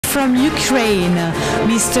from Ukraine,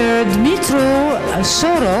 Mr. Dmytro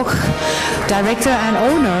Shorokh, Director and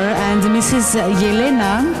Owner, and Mrs.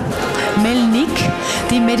 Yelena Melnik,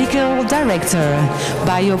 the Medical Director.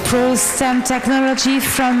 BioPro STEM Technology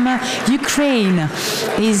from Ukraine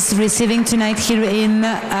is receiving tonight here in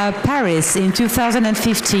Paris in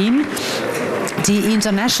 2015 the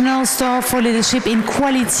International Store for Leadership in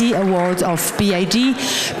Quality Award of BID,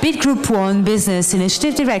 Bid Group 1 Business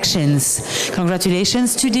Initiative Directions.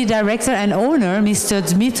 Congratulations to the Director and Owner, Mr.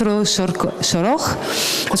 Dmytro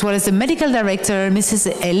Shorokh, as well as the Medical Director, Mrs.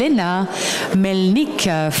 Elena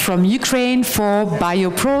Melnik from Ukraine for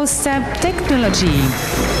BioPro STEM Technology.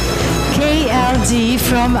 KLD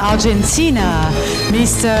from Argentina,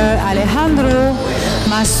 Mr. Alejandro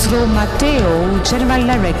Mastromateo, General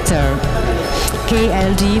Director.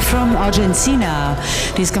 KLD from Argentina.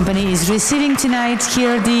 This company is receiving tonight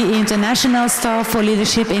here the International Star for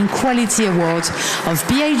Leadership in Quality Award of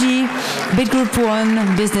BID, Bid Group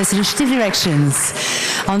 1 Business Initiative Directions.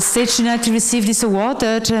 On stage tonight to receive this award,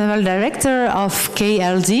 the General Director of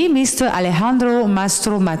KLD, Mr. Alejandro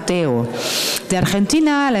Mastromateo. De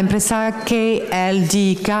Argentina, la empresa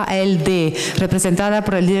KLD, representada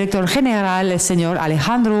por el Director General, el señor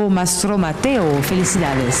Alejandro Mastromateo.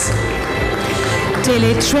 Felicidades.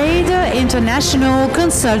 Teletrade International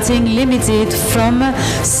Consulting Limited from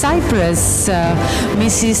Cyprus,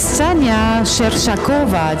 Mrs. Tanya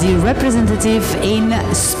Shershakova, the representative in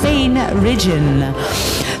Spain region.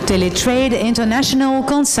 Teletrade International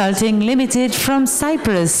Consulting Limited from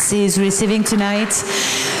Cyprus is receiving tonight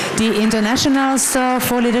the International Star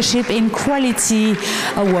for Leadership in Quality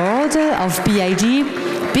Award of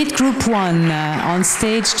BID. Bid Group 1 on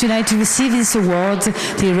stage tonight to receive this award,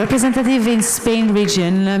 the representative in Spain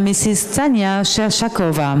region, Mrs. Tanya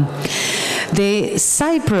Shershakova. De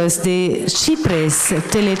Chypres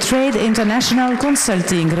Teletrade International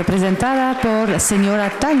Consulting, representada por señora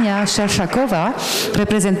Tanya Shershakova,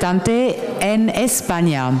 representante en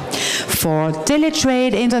España. For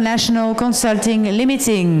Teletrade International Consulting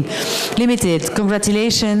Limited,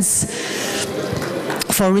 congratulations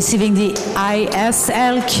for receiving the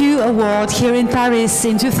ISLQ award here in Paris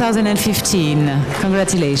in 2015.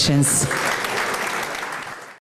 Congratulations.